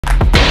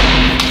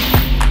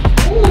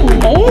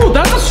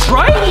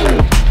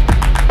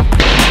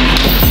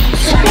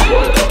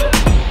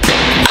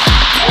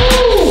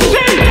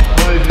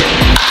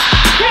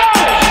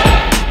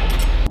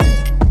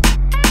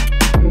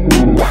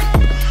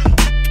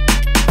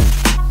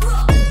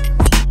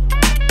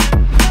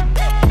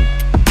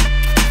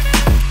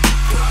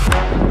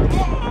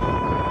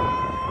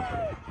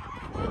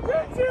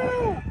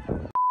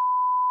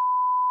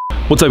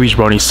What's up, Beach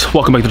Bronies?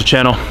 Welcome back to the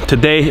channel.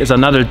 Today is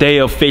another day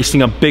of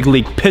facing a big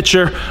league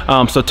pitcher.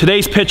 So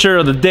today's pitcher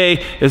of the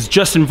day is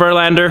Justin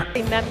Verlander.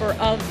 A member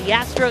of the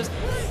Astros.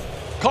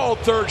 Called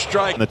third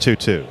strike. The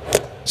 2-2.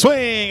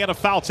 Swing and a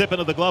foul tip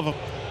into the glove of...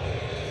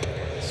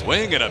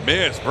 Swing and a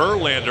miss.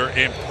 Verlander,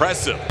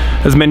 impressive.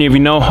 As many of you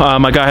know,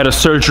 my guy had a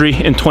surgery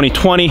in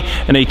 2020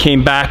 and he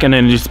came back and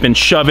then he's been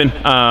shoving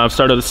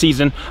start of the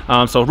season.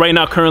 So right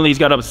now, currently, he's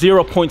got a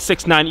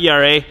 0.69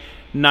 ERA.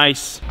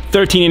 Nice.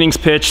 13 innings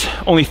pitched,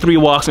 only 3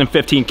 walks and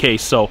 15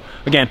 Ks. So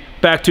again,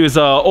 back to his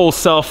old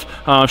self,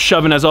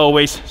 shoving as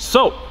always.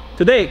 So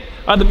today,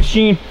 I have the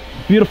machine,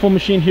 beautiful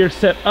machine here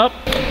set up.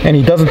 And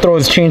he doesn't throw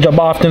his changeup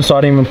often, so I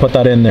didn't even put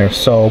that in there.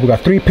 So we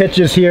got 3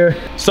 pitches here.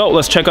 So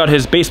let's check out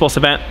his baseball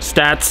savant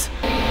stats.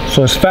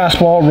 So his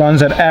fastball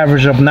runs at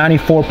average of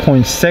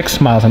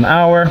 94.6 miles an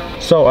hour.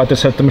 So I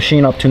just set the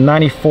machine up to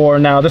 94.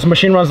 Now this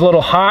machine runs a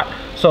little hot,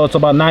 so it's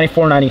about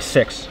 94,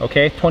 96,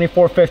 okay?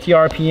 2450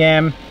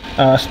 RPM,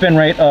 spin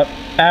rate of,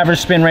 average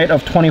spin rate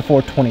of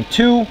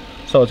 2422.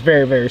 So it's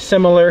very, very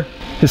similar.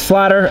 His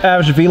slider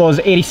average velo is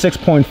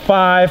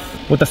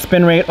 86.5 with a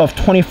spin rate of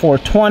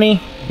 2420. You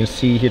can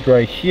see it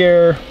right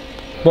here.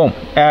 Boom,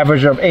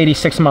 average of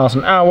 86 miles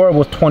an hour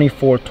with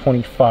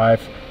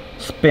 2425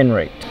 spin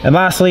rate. And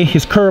lastly,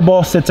 his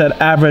curveball sits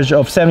at average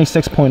of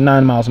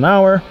 76.9 miles an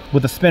hour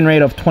with a spin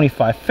rate of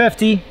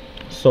 2550.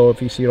 So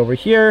if you see it over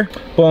here,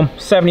 boom,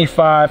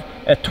 75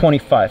 at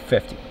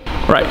 2550.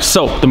 Right,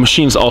 so the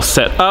machine's all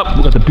set up.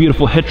 We got the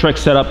beautiful hit track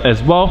set up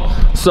as well.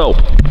 So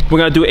we're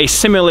gonna do a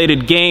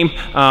simulated game.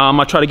 I'm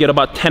gonna try to get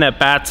about 10 at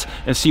bats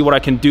and see what I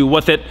can do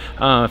with it.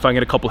 If I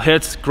get a couple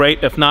hits,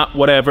 great. If not,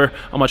 whatever.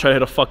 I'm gonna try to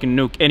hit a fucking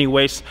nuke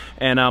anyways.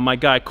 And my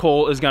guy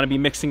Cole is gonna be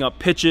mixing up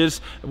pitches.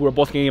 We're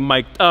both gonna get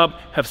mic'd up,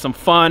 have some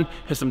fun,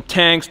 hit some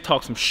tanks,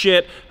 talk some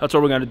shit. That's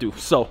what we're gonna do.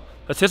 So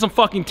let's hit some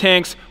fucking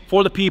tanks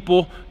for the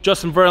people.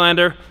 Justin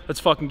Verlander,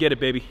 let's fucking get it,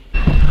 baby.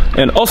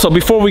 And also,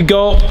 before we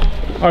go,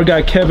 our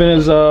guy Kevin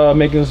is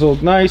making this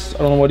look nice. I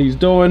don't know what he's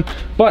doing,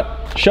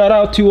 but shout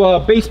out to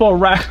Baseball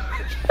Rack.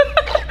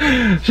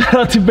 Shout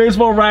out to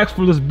Baseball Racks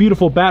for this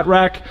beautiful bat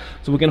rack,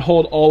 so we can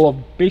hold all of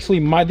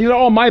basically my. These are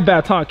all my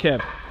bats, huh,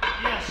 Kev?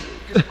 Yes,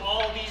 because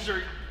all these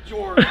are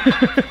your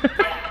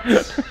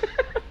bats.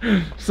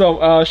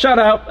 So shout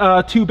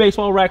out to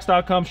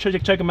baseballracks.com.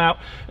 Check them out,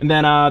 and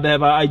then they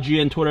have IG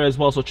and Twitter as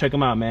well. So check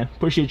them out, man.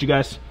 Appreciate you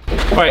guys.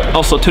 All right,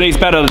 also today's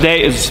bat of the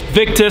day is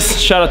Victus.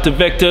 Shout out to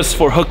Victus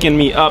for hooking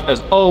me up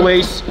as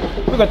always.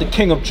 We got the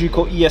king of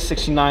Juco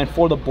ES69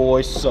 for the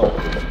boys. So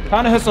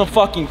time to hit some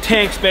fucking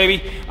tanks,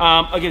 baby.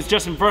 Against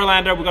Justin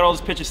Verlander. We got all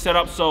these pitches set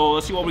up, so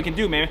let's see what we can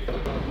do, man.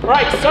 All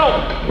right, so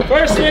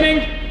first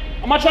inning,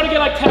 I'm gonna try to get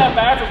like 10 at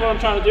bats. That's what I'm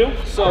trying to do.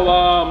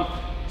 So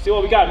see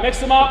what we got. Mix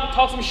them up,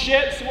 talk some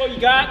shit, see what you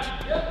got.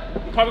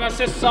 You're probably gonna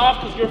sit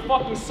soft because you're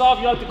fucking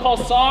soft. You like to call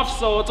soft,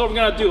 so that's what we're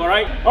gonna do, all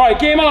right? All right,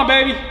 game on,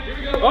 baby. Here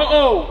we go.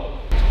 Uh-oh.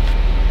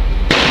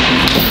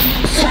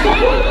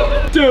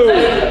 Dude,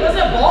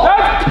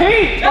 that's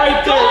paint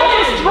right there.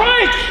 That's a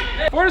strike.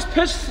 First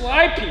pitch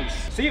slide piece.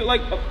 See,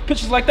 like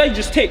pitches like that, you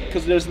just take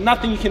because there's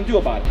nothing you can do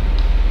about it.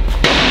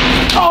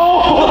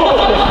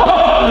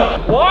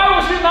 Oh! Why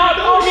was you not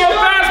throwing me a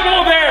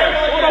fastball there?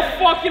 What a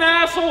fucking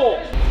asshole!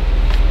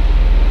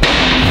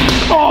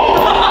 Oh!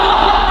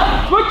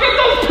 Look at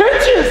those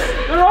pitches.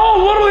 They're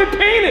all literally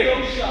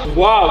painted.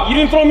 Wow, you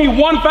didn't throw me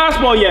one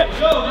fastball yet.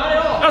 No, not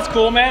at all. That's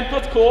cool, man.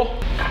 That's cool.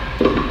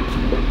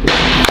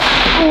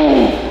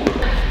 Ooh.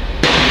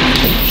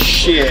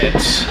 Shit.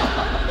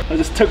 I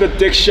just took a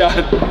dick shot. I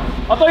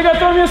thought you were gonna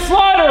throw me a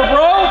slider,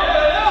 bro.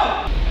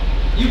 No.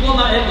 You will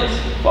not hit this.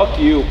 Fuck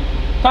you.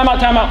 Time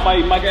out, my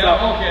mic's Okay,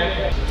 out.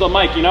 okay. It's a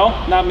mic, you know?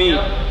 Not me.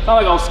 Yeah. It's not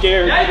like I'm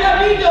scared. Now you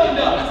got me dumb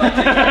up.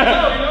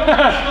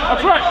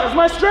 That's right, that's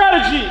my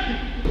strategy.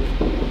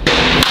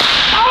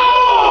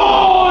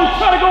 Oh, he's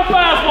trying to go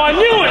fastball. I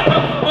knew it.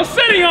 I was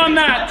sitting on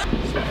that.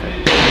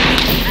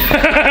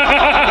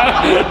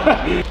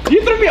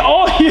 You threw me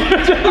all here.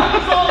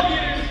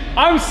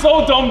 I'm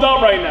so domed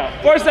up right now.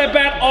 First at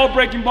bat, all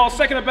breaking balls.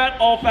 Second at bat,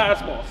 all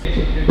fastballs.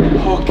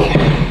 Okay.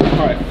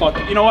 All right, fuck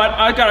it. You know what?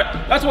 I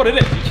gotta. That's what it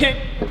is. You can't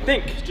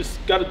think. You just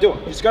gotta do it.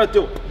 You just gotta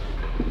do it.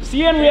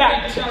 See and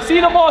react. See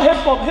the ball,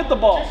 hit the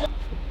ball.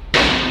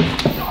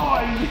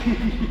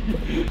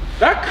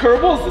 That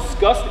curveball is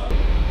disgusting.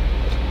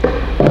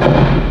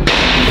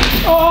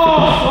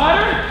 Oh,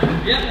 slider?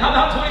 Yeah, how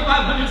about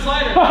 2,500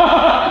 slider?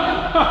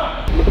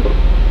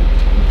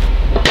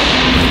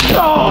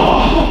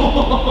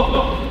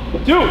 Oh!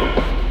 Dude!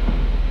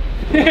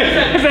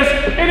 It says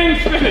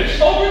innings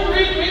finished. Over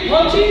 3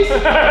 punchies?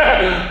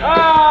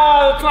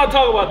 Let's not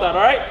talk about that,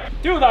 alright?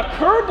 Dude, that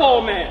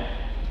curveball, man.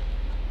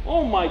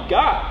 Oh my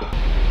god.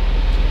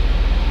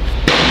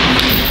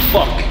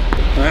 Fuck.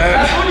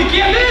 That's what you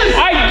can't miss.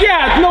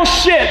 Yeah, no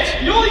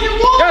shit. You only get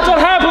one. That's what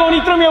happened when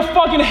he threw me a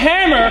fucking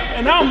hammer,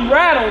 and now I'm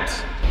rattled.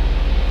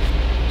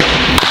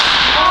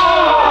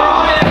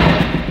 Oh!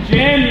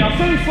 Jamie, I'm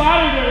sitting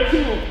slider there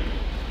too.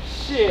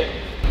 Shit.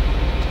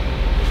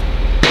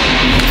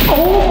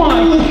 Oh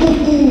my.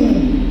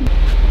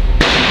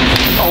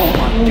 Oh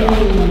my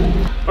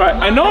god. Alright,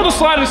 I know the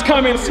slider's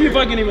coming. See if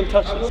I can even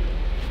touch this.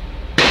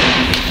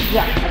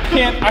 Yeah,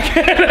 I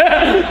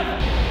can't.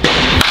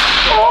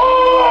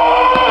 Oh!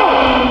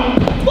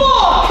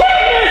 Fuck!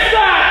 Can't miss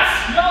that!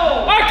 No!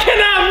 I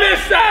cannot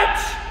miss that!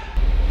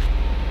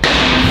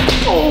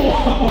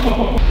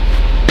 Oh!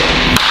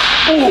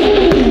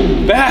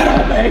 Oh!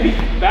 Battle, baby!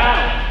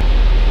 Battle!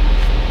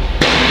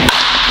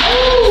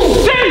 Oh!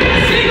 Single!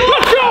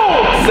 Let's go!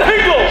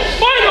 Single!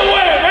 Find a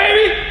way,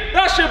 baby!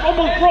 That shit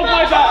almost broke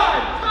my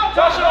back!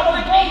 That shit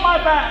almost broke my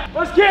back!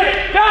 Let's get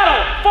it!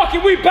 Battle!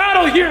 Fucking we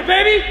battle here,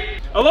 baby!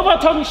 I love how I'm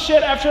talking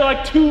shit after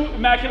like 2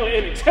 immaculate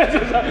innings.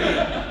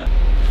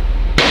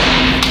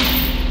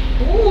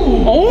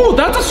 Oh,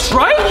 that's a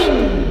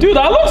strike? Dude,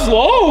 that looks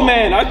low,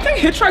 man. I think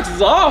HitTrax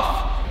is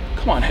off.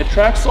 Come on,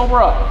 HitTrax,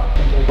 sober up.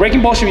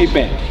 Breaking ball should be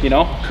banned, you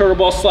know?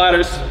 Curveball,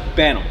 sliders,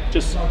 ban them.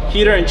 Just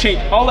heater and change,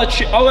 all that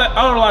shit, all a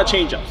lot of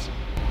change-ups.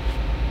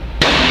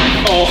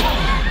 Oh.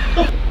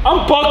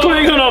 I'm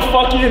buckling on a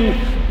fucking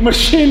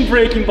machine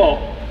breaking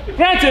ball.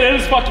 Granted, it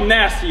is fucking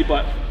nasty,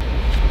 but.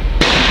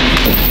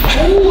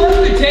 Oh,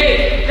 that's the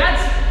take.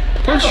 That's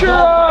for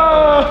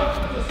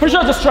sure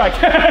it's a strike.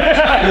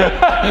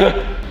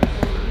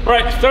 All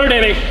right, 3rd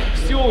inning.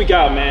 See what we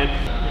got, man.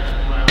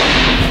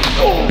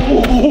 Oh.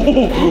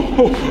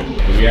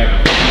 Yeah!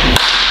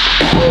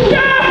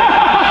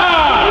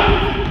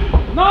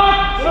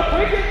 Knock! Did I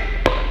break it?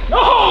 No,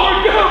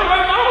 we're good,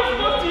 man. I was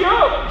supposed to you.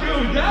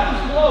 dude, that was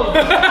close.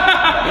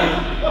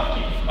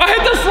 I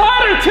hit the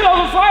slider too.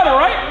 On the slider,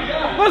 right?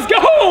 Yeah. Let's go.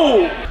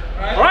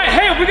 All right,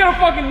 hey, we're gonna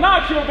fucking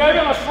knock here, baby,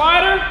 on a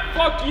slider.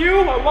 Fuck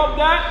you. I love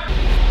that.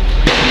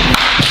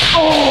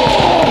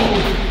 Oh!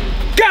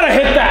 Gotta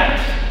hit that.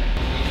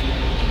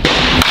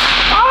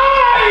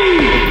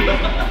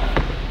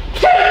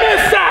 Can't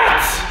miss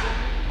that!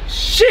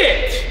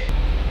 Shit!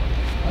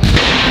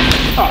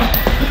 Oh.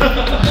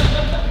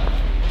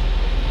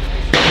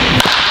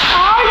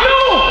 I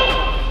know!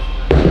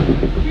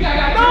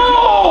 No!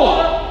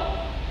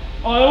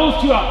 Oh, that was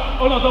 2 out.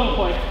 Oh no, double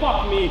play. Fuck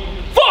me.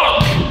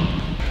 Fuck!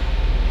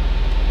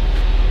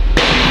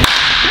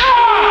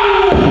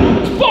 Ah!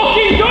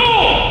 Fucking go!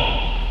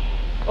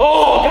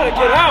 Oh, gotta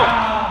get out.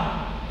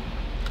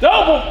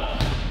 Double.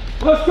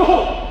 Let's go.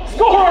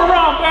 Score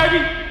around,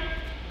 baby.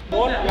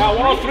 Yeah,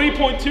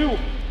 103.2.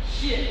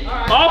 Shit, all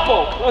right.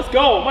 Oppo, let's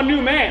go. I'm a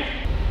new man.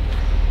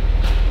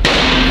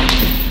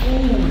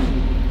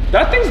 Ooh.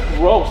 That thing's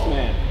gross,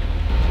 man.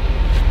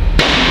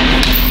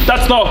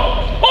 That's no.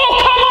 Oh,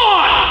 come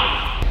on!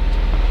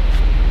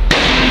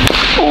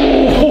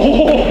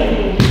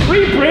 Oh,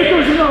 3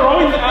 breakers in a row,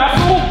 you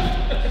asshole.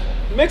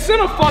 Mix in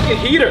a fucking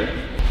heater.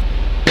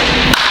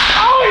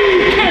 Oh,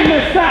 you can't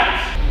miss that.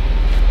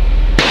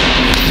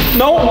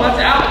 No. That's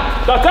out.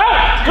 That's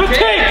out. Good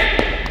take.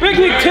 Big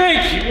league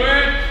take. You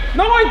win.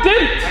 No, I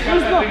didn't. I got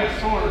that biggest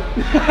sword.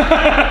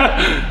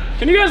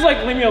 Can you guys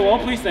like leave me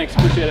alone, please? Thanks,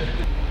 appreciate it.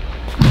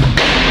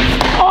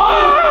 Oh!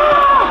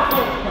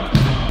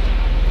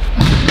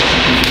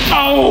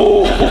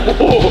 Oh!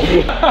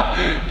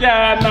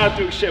 Yeah, I'm not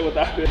doing shit with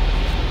that. Hey!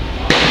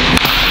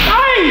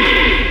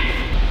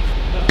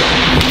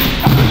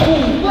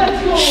 Oh,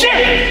 let's go.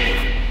 Shit!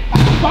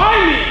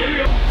 Find me!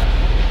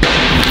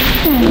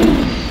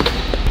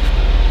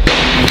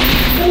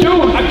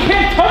 Dude, I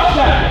can't touch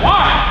that. Why?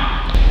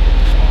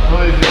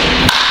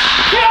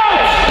 Get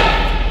out!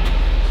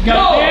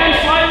 Got banned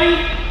slightly.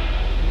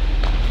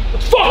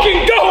 Let's fucking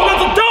go!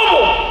 That's a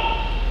double!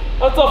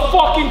 That's a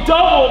fucking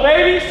double,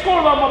 baby!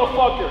 Score that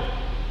motherfucker!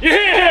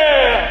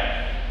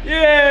 Yeah!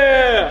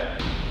 Yeah!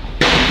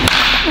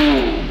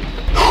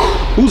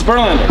 Who's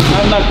Verlander?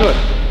 I'm not good.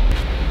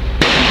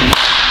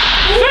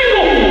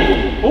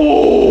 Single!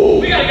 Oh!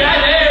 We got a guy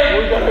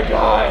there. We got a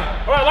guy.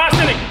 All right, last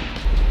inning.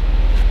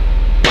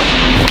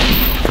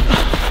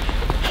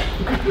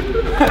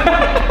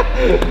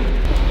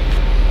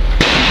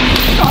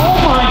 Oh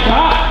my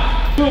god!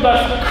 Dude,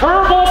 that's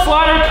curveball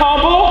slider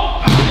combo.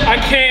 I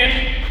can't.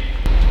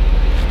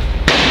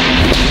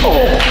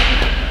 Oh.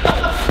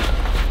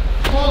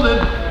 Hold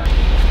it.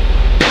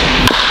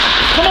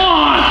 Come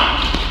on!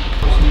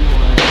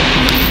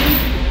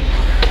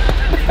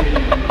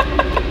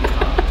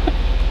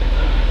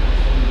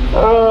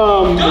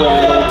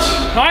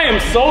 I am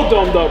so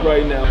dumbed up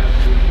right now.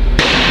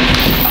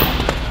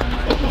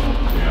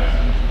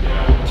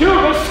 Dude,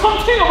 there's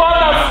something about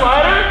that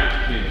slider.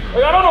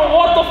 Like, I don't know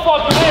what the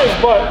fuck it is,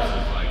 but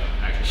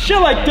shit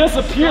like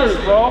disappears,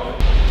 bro.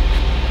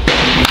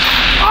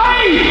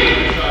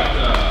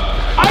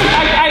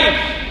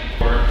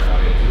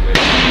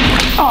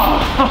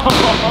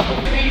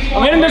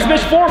 I'm hitting this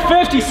bitch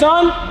 450,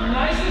 son.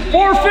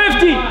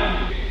 450.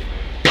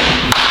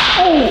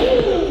 Oh.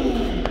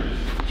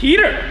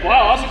 Heater.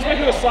 Wow, I was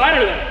expecting a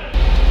slider there.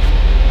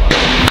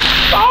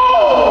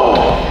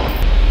 Oh.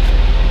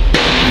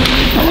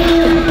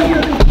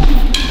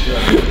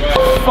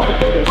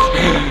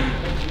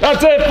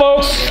 That's it,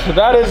 folks.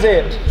 That is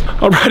it.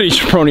 Alrighty,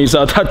 jabronis,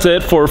 that's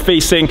it for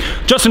facing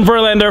Justin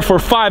Verlander for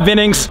 5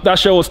 innings. That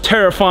show was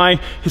terrifying.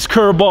 His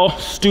curveball,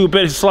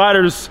 stupid. His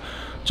sliders,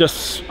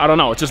 just, I don't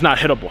know, it's just not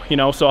hittable, you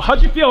know? So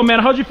how'd you feel, man?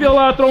 How'd you feel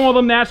throwing all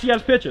them nasty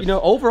ass pitches? You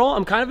know, overall,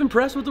 I'm kind of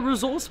impressed with the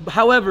results.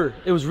 However,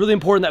 it was really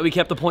important that we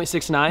kept the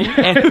 .69.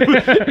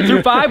 And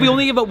through 5, we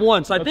only gave up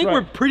 1. So I think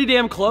we're pretty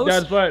damn close.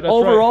 That's right. That's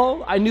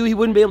overall, I knew he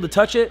wouldn't be able to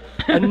touch it.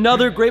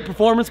 Another great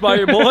performance by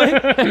your boy.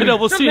 You know,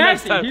 we'll see you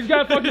next time. He's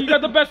got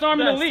the best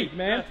arm in the league,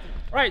 man.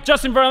 All right,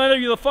 Justin Verlander,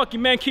 you're the fucking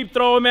man. Keep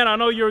throwing, man. I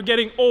know you're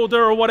getting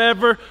older or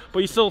whatever, but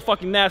you're still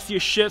fucking nasty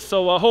as shit.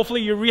 So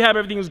hopefully your rehab,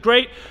 everything is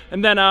great.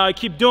 And then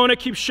keep doing it,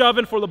 keep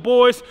shoving for the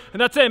boys.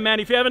 And that's it, man.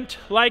 If you haven't,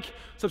 like,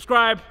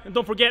 subscribe, and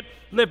don't forget,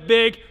 live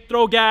big,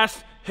 throw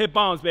gas, hit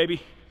bombs,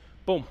 baby.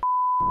 Boom.